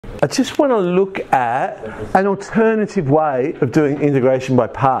I just want to look at an alternative way of doing integration by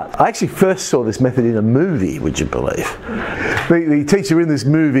parts. I actually first saw this method in a movie, would you believe? The teacher in this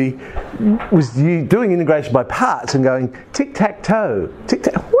movie was doing integration by parts and going tic-tac-toe,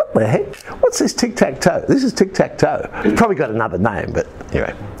 tic-tac. What the heck? What's this tic-tac-toe? This is tic-tac-toe. It's probably got another name, but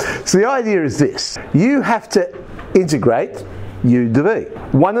anyway. So the idea is this. You have to integrate u to v.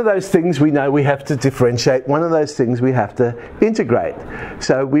 One of those things we know we have to differentiate, one of those things we have to integrate.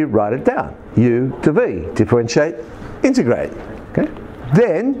 So we write it down, u to v, differentiate, integrate. Okay?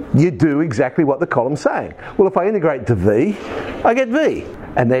 Then you do exactly what the column's saying. Well, if I integrate to v, I get v.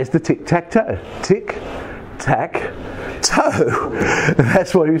 And there's the tic-tac-toe. Tic-tac-toe.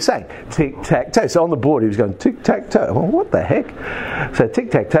 That's what he was saying. Tic-tac-toe. So on the board he was going tic-tac-toe. Well, what the heck? So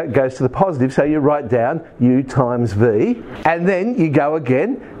tic-tac-toe goes to the positive. So you write down u times v. And then you go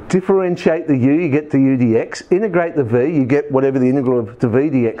again. Differentiate the u, you get the u dx. Integrate the v, you get whatever the integral of the v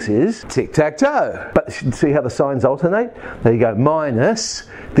dx is. Tic-tac-toe. But see how the signs alternate? There you go. Minus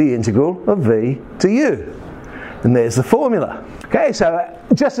the integral of v to u. And there's the formula. Okay, so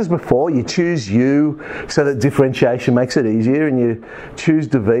just as before, you choose u so that differentiation makes it easier, and you choose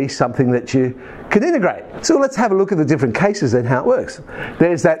to v something that you can integrate. So let's have a look at the different cases and how it works.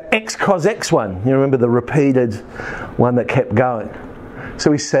 There's that x cos x one. You remember the repeated one that kept going.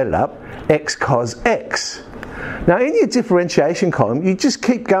 So we set it up, x cos x. Now in your differentiation column, you just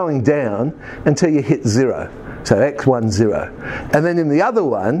keep going down until you hit 0. So x1, 0. And then in the other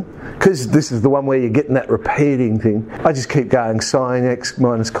one, because this is the one where you're getting that repeating thing, I just keep going sine x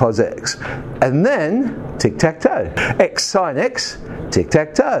minus cos x. And then, tic-tac-toe. X sine x,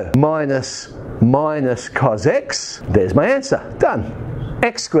 tic-tac-toe. Minus cos x. There's my answer. Done.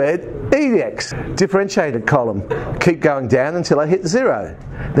 X squared e dx. Differentiated column. Keep going down until I hit 0.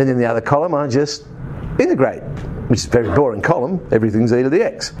 Then in the other column, I just integrate. Which is a very boring column, everything's e to the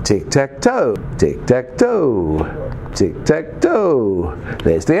x. Tic-tac-toe, tic-tac-toe, tic-tac-toe.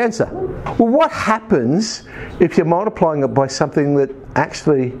 There's the answer. Well, what happens if you're multiplying it by something that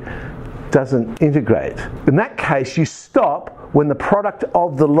actually doesn't integrate? In that case, you stop when the product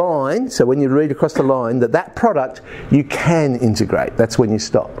of the line, so when you read across the line, that product you can integrate. That's when you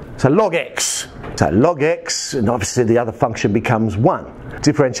stop. So log x. So log x, and obviously the other function becomes 1.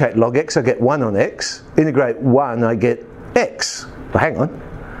 Differentiate log x, I get 1 on x. Integrate 1, I get x. Well, hang on.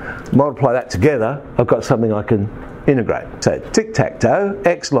 Multiply that together, I've got something I can integrate. So tic-tac-toe,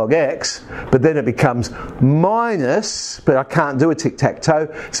 x log x, but then it becomes minus, but I can't do a tic-tac-toe,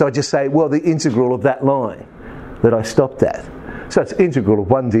 so I just say, well, the integral of that line that I stopped at. So it's integral of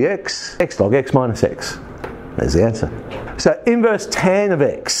 1 dx, x log x minus x. There's the answer. So inverse tan of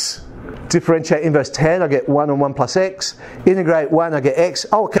x. Differentiate inverse tan, I get 1 on 1 plus x. Integrate 1, I get x.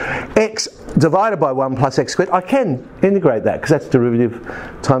 Oh, okay. X divided by 1 plus x squared. I can integrate that because that's derivative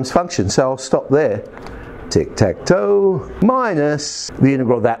times function. So I'll stop there. Tic-tac-toe, minus the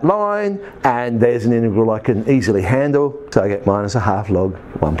integral of that line, and there's an integral I can easily handle. So I get minus a half log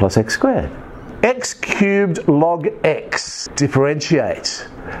 1 plus x squared. X cubed log x. Differentiate.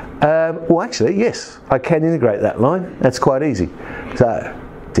 Well, actually, yes, I can integrate that line. That's quite easy. So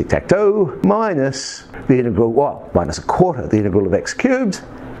tic-tac-toe, minus the integral, well, minus a quarter, the integral of x cubed,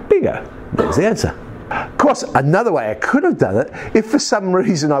 bingo, there's the answer. Of course, another way I could have done it, if for some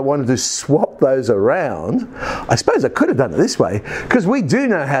reason I wanted to swap those around, I suppose I could have done it this way, because we do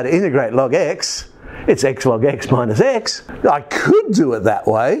know how to integrate log x. It's x log x minus x. I could do it that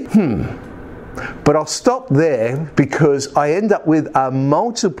way, but I'll stop there because I end up with a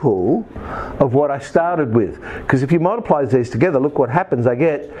multiple of what I started with. Because if you multiply these together, look what happens. I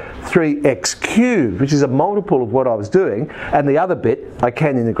get 3x cubed, which is a multiple of what I was doing, and the other bit I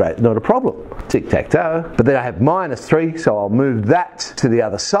can integrate, not a problem. Tic-tac-toe. But then I have minus 3, so I'll move that to the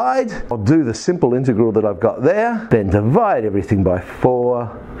other side. I'll do the simple integral that I've got there, then divide everything by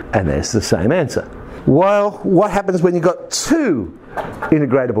 4, and there's the same answer. Well, what happens when you've got 2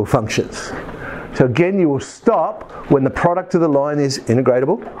 integratable functions? So again, you will stop when the product of the line is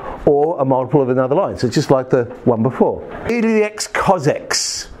integratable or a multiple of another line. So it's just like the one before. E to the x cos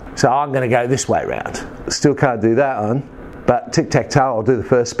x. So I'm going to go this way around. Still can't do that one. But tic-tac-toe, I'll do the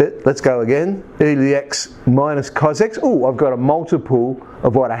first bit. Let's go again. E to the x minus cos x. Oh, I've got a multiple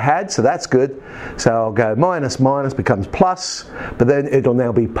of what I had, so that's good. So I'll go minus becomes plus, but then it'll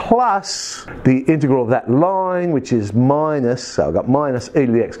now be plus the integral of that line, which is minus. So I've got minus e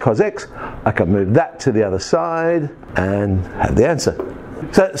to the x cos x. I can move that to the other side and have the answer.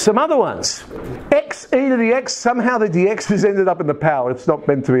 So some other ones. X e to the x, somehow the dx has ended up in the power. It's not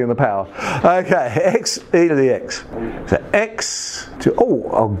meant to be in the power. Okay, x e to the x. So x to, oh,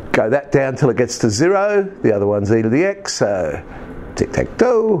 I'll go that down till it gets to 0. The other one's e to the x, so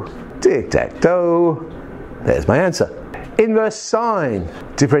tic-tac-toe, tic-tac-toe. There's my answer. Inverse sine,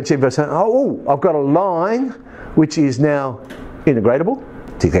 differentiate inverse sine. Oh, I've got a line which is now integratable,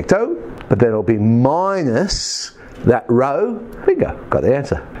 tic-tac-toe, but then it'll be minus that row. There you go, got the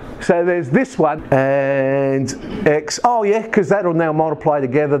answer. So there's this one and x, oh yeah, because that'll now multiply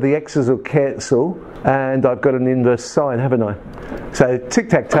together, the x's will cancel, and I've got an inverse sine, haven't I? So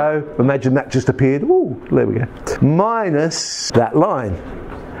tic-tac-toe, imagine that just appeared, ooh, there we go, minus that line.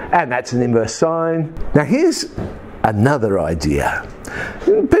 And that's an inverse sine. Now here's another idea.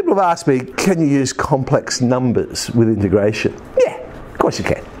 People have asked me, can you use complex numbers with integration? Yeah, of course you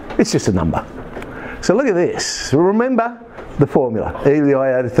can. It's just a number. So look at this. So remember the formula. E to the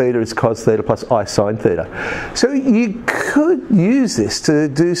iota theta is cos theta plus I sine theta. So you could use this to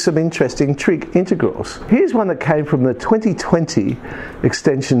do some interesting trig integrals. Here's one that came from the 2020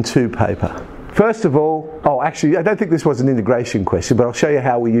 Extension 2 paper. First of all, oh actually I don't think this was an integration question, but I'll show you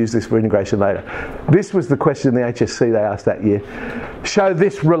how we use this for integration later. This was the question in the HSC they asked that year. Show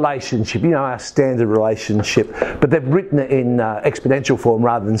this relationship, you know, our standard relationship, but they've written it in exponential form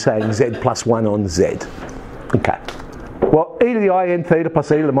rather than saying z plus 1 on z. Okay. Well, e to the in theta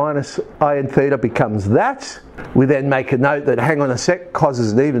plus e to the minus in theta becomes that. We then make a note that, hang on a sec, cos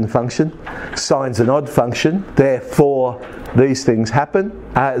is an even function, sine's an odd function, therefore these things happen.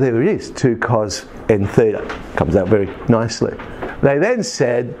 There it is, 2 cos n theta. Comes out very nicely. They then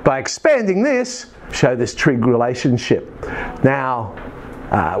said, by expanding this, show this trig relationship. Now,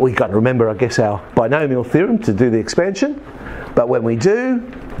 we've got to remember, I guess, our binomial theorem to do the expansion, but when we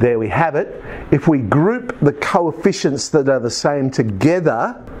do, there we have it. If we group the coefficients that are the same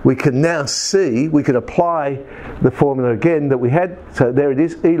together, we can now see, we can apply the formula again that we had. So there it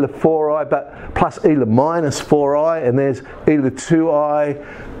is, e to the 4i, but plus e to the minus 4i, and there's e to the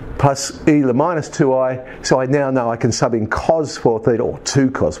 2i plus e to the minus 2i. So I now know I can sub in cos 4 theta, or 2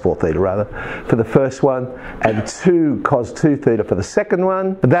 cos 4 theta rather, for the first one, and 2 cos 2 theta for the second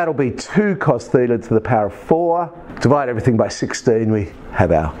one. That'll be 2 cos theta to the power of 4. Divide everything by 16, we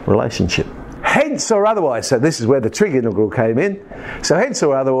have our relationship. Hence or otherwise, so this is where the trig integral came in. So hence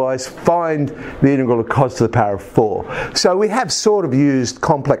or otherwise, find the integral of cos to the power of 4. So we have sort of used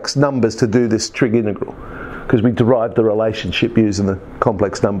complex numbers to do this trig integral, because we derived the relationship using the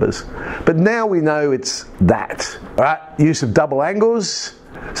complex numbers. But now we know it's that. All right, use of double angles.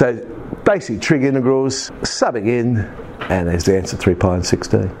 So basic trig integrals, subbing in, and there's the answer, 3 pi and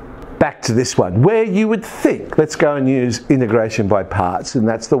 16. Back to this one, where you would think, let's go and use integration by parts, and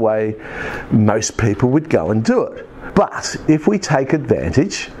that's the way most people would go and do it. But if we take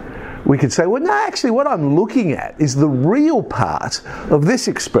advantage, we could say, well no, actually what I'm looking at is the real part of this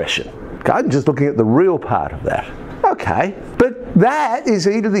expression. Okay, I'm just looking at the real part of that. Okay, but that is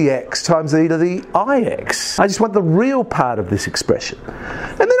e to the x times e to the ix. I just want the real part of this expression.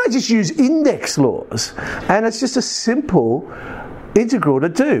 And then I just use index laws, and it's just a simple integral to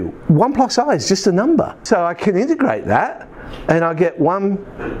do. 1 plus I is just a number. So I can integrate that, and I get 1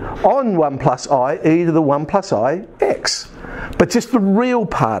 on 1 plus I, e to the 1 plus I x. But just the real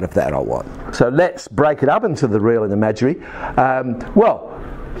part of that I want. So let's break it up into the real and imaginary. Well,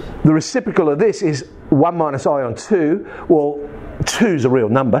 the reciprocal of this is 1 minus I on 2. Well, 2 is a real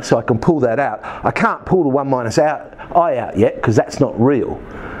number, so I can pull that out. I can't pull the 1 minus I out yet, because that's not real.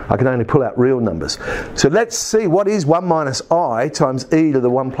 I can only pull out real numbers. So let's see, what is 1 minus I times e to the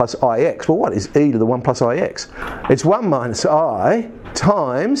 1 plus ix? Well, what is e to the 1 plus ix? It's 1 minus I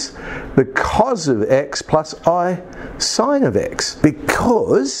times the cos of x plus I sine of x,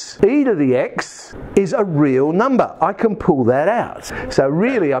 because e to the x is a real number. I can pull that out. So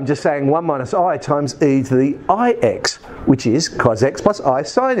really I'm just saying 1 minus I times e to the ix, which is cos x plus I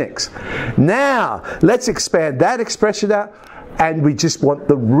sine x. Now let's expand that expression out, and we just want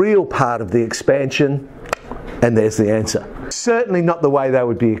the real part of the expansion, and there's the answer. Certainly not the way they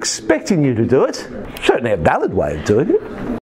would be expecting you to do it. Certainly a valid way of doing it.